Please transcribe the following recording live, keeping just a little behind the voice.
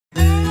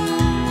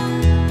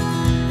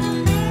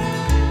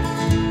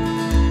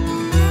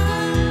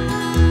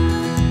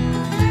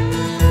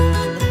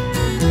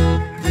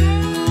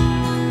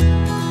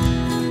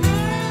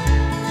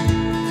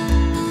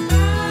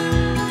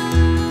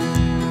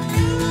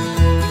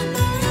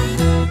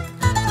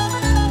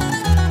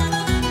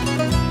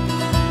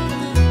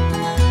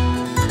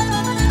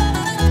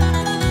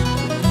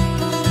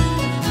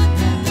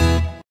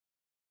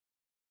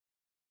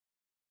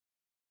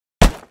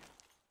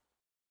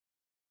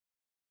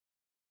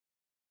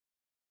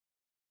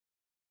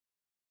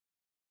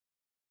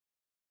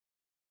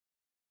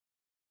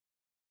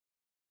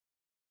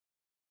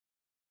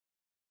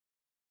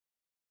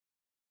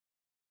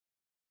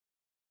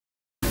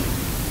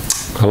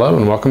Hello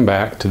and welcome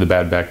back to the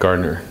Bad Back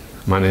Gardener.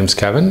 My name's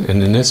Kevin,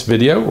 and in this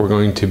video we're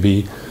going to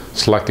be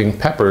selecting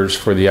peppers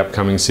for the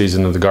upcoming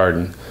season of the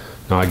garden.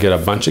 Now I get a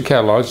bunch of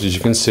catalogs, as you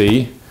can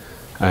see,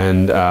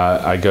 and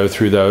I go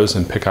through those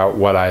and pick out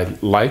what I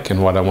like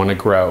and what I want to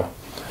grow.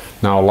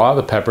 Now a lot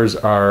of the peppers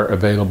are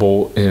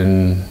available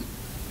in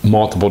from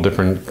multiple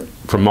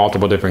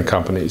different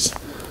companies.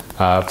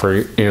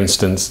 For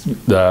instance,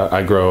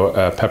 I grow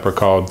a pepper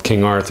called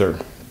King Arthur,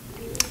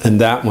 and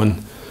that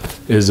one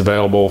is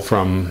available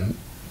from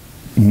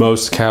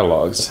most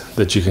catalogs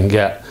that you can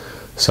get.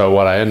 So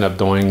what I end up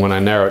doing when I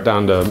narrow it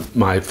down to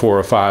my 4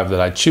 or 5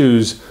 that I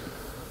choose,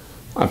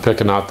 I'm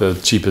picking out the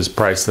cheapest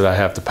price that I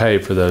have to pay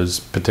for those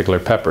particular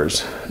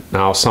peppers.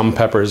 Now some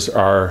peppers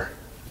are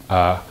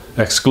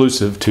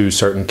exclusive to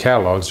certain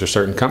catalogs or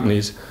certain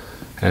companies,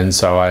 and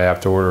so I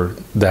have to order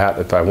that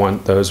if I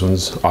want those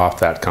ones off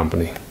that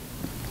company.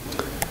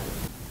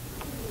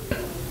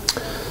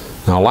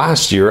 Now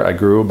last year I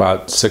grew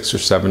about 6 or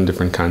 7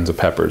 different kinds of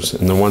peppers,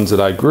 and the ones that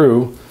I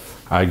grew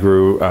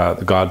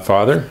the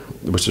Godfather,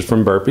 which is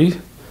from Burpee,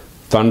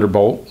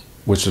 Thunderbolt,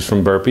 which is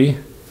from Burpee,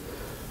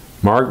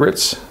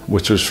 Margaret's,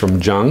 which was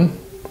from Jung,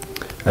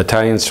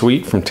 Italian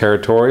Sweet from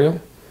Territorial,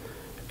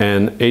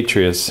 and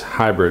Atrius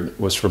Hybrid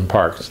was from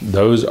Parks.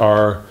 Those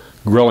are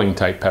grilling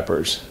type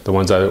peppers, the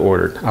ones I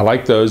ordered. I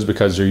like those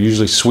because they're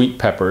usually sweet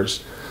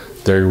peppers.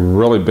 They're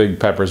really big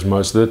peppers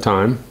most of the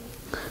time,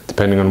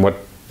 depending on what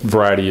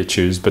variety you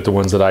choose, but the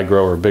ones that I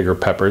grow are bigger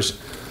peppers.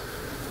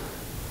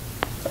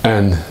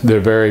 And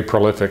they're very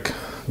prolific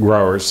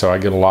growers, so I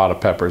get a lot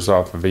of peppers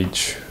off of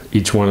each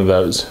one of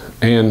those.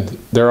 And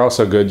they're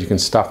also good, you can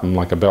stuff them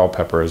like a bell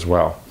pepper as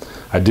well.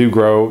 I do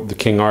grow the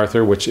King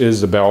Arthur, which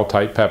is the bell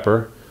type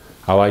pepper.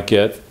 I like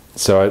it,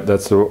 so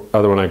that's the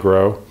other one I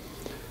grow.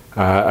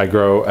 I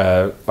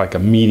grow like a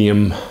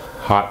medium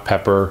hot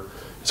pepper.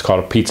 It's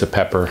called a pizza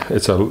pepper.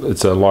 It's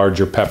a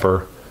larger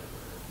pepper,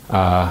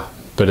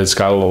 but it's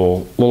got a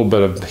little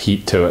bit of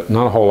heat to it.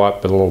 Not a whole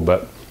lot, but a little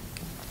bit.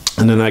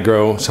 And then I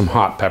grow some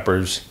hot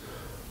peppers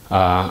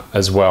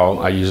as well.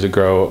 I usually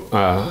grow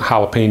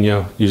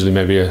jalapeno, usually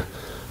maybe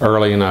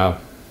early in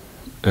a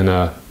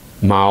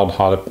mild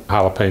hot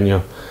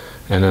jalapeno.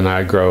 And then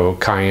I grow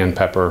cayenne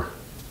pepper,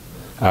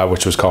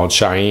 which was called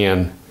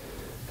Cheyenne,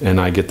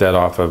 and I get that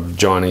off of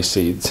Johnny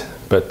seeds.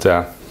 But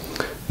the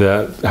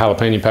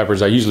jalapeno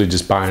peppers I usually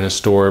just buy in a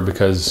store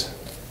because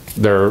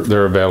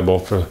they're available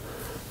for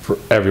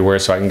everywhere,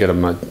 so I can get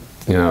them a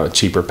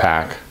cheaper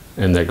pack,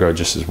 and they grow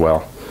just as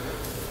well.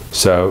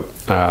 So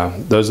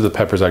those are the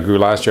peppers I grew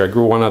last year. I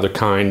grew one other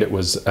kind. It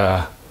was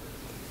a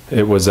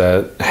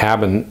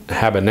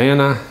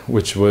habanana,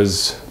 which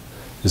is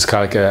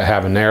kind of like a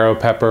habanero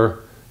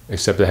pepper,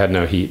 except it had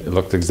no heat. It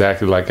looked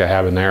exactly like a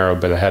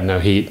habanero, but it had no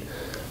heat.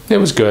 It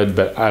was good,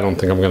 but I don't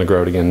think I'm going to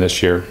grow it again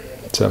this year.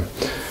 So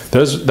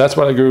that's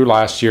what I grew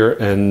last year,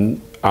 and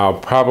I'll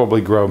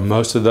probably grow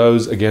most of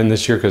those again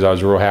this year because I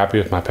was real happy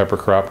with my pepper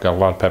crop. Got a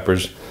lot of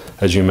peppers,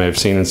 as you may have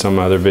seen in some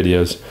other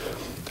videos.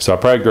 So I'll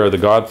probably grow the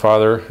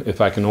Godfather if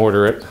I can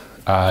order it.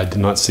 I did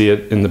not see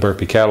it in the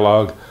Burpee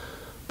catalog,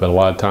 but a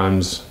lot of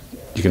times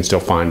you can still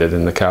find it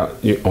in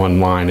the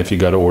online if you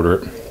go to order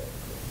it.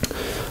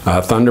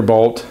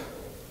 Thunderbolt.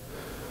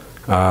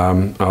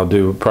 I'll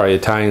do probably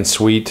Italian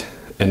Sweet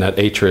and that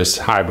Atrius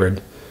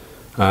Hybrid.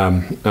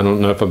 I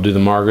don't know if I'll do the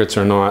Margaret's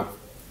or not,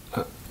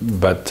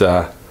 but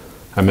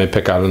I may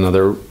pick out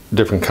another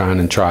different kind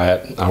and try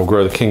it. I'll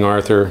grow the King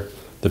Arthur,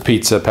 the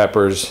pizza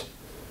peppers,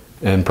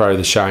 and probably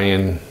the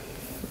Cheyenne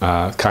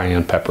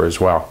cayenne pepper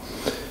as well.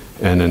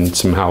 And then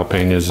some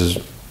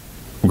jalapenos,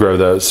 grow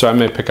those. So I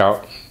may pick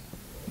out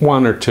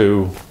 1 or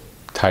 2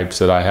 types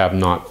that I have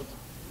not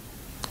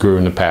grew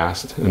in the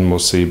past, and we'll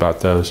see about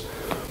those.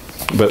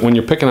 But when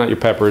you're picking out your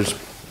peppers,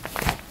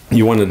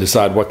 you want to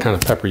decide what kind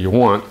of pepper you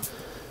want,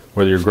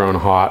 whether you're growing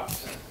hot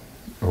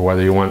or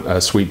whether you want a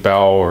sweet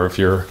bell, or if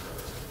you're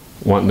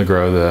wanting to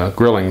grow the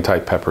grilling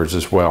type peppers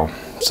as well.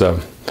 So,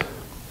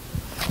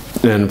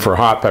 and for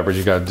hot peppers,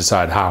 you got to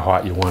decide how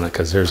hot you want it,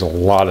 because there's a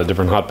lot of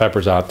different hot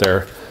peppers out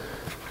there,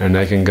 and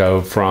they can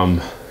go from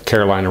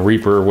Carolina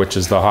Reaper, which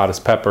is the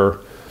hottest pepper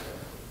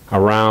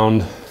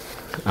around,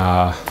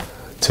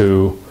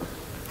 to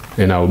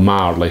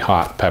mildly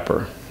hot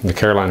pepper. The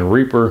Carolina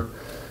Reaper,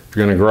 if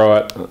you're going to grow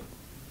it,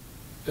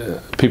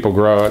 people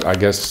grow it. I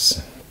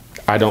guess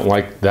I don't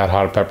like that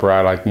hot pepper.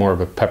 I like more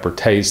of a pepper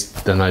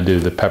taste than I do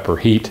the pepper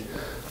heat.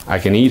 I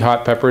can eat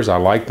hot peppers. I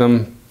like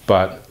them,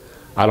 but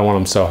I don't want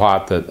them so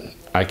hot that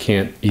I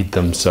can't eat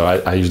them. So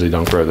I usually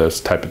don't grow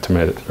those type of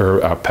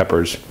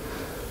peppers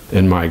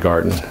in my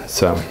garden.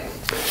 So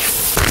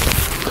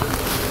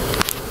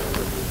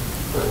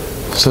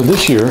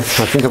this year,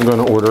 I think I'm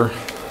going to order,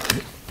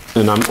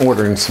 and I'm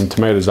ordering some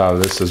tomatoes out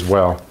of this as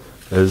well,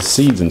 as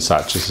Seeds and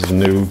Such. This is a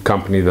new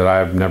company that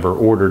I've never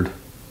ordered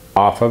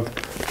off of,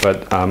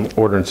 but I'm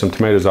ordering some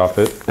tomatoes off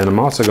it, and I'm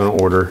also going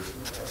to order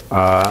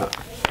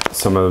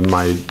some of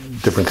my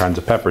different kinds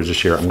of peppers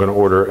this year. I'm going to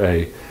order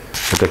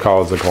what they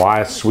call the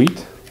Goliath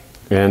Sweet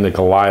and the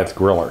Goliath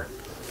Griller.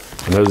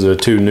 And those are the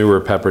 2 newer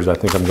peppers I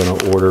think I'm going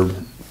to order,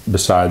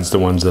 besides the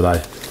ones that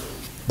I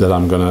that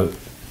I'm gonna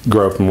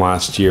grow from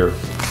last year.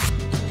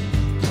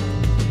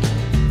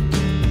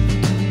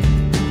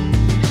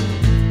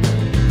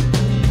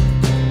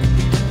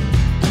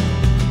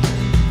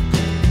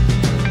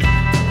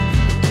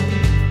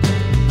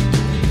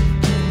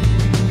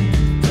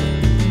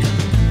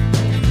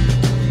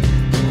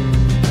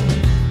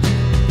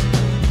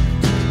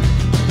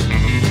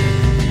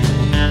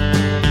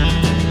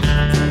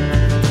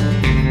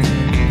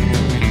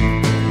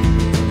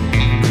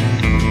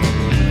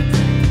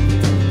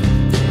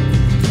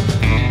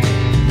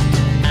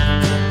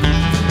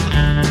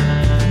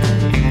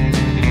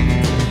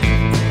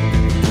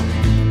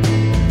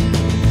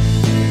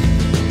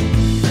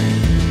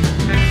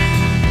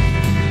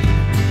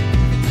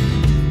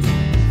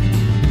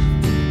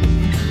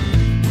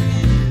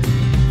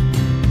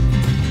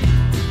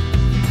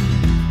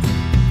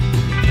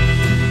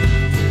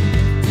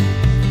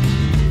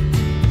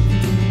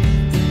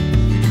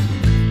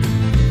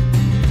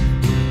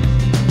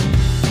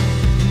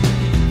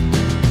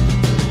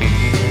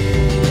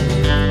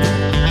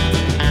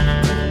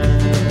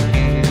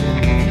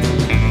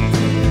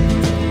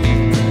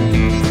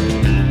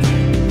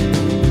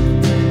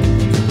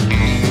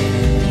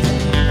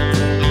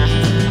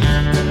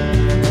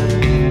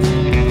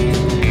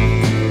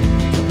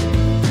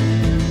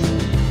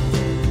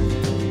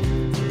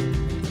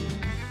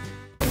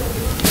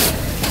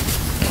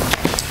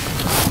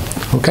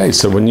 Okay,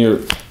 so when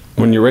you're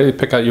ready to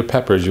pick out your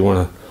peppers, you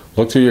want to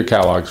look through your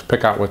catalogs,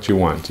 pick out what you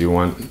want. Do you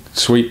want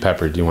sweet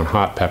pepper? Do you want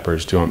hot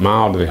peppers? Do you want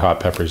mildly hot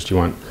peppers? Do you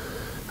want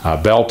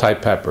bell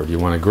type pepper? Do you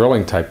want a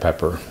grilling type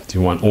pepper? Do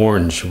you want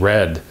orange,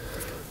 red?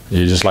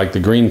 You just like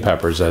the green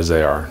peppers as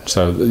they are.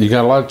 So you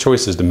got a lot of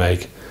choices to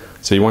make.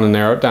 So you want to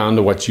narrow it down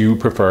to what you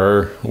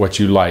prefer, what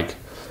you like,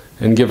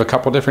 and give a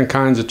couple different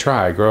kinds a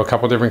try. Grow a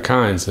couple different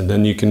kinds, and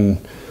then you can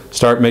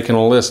start making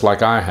a list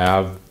like I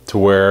have to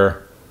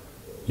where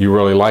you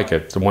really like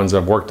it. The ones that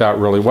have worked out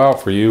really well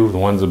for you, the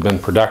ones that have been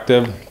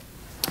productive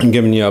and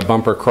giving you a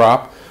bumper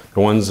crop,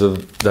 the ones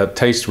that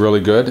taste really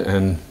good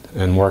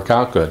and work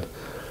out good.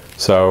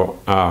 So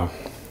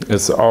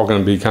it's all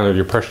going to be kind of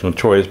your personal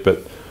choice,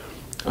 but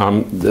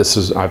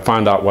I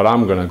find out what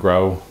I'm going to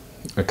grow,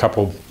 a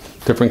couple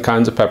different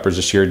kinds of peppers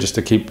this year just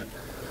to keep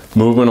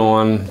moving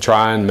on,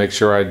 try and make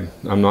sure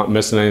I'm not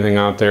missing anything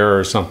out there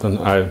or something.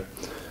 I'm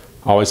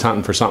always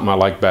hunting for something I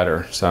like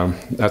better. So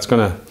that's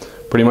going to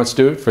pretty much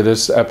do it for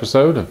this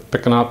episode of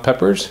Picking Out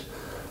Peppers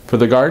for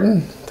the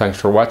garden. Thanks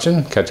for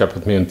watching. Catch up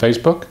with me on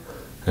Facebook.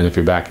 And if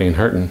your back ain't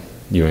hurting,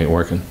 you ain't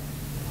working.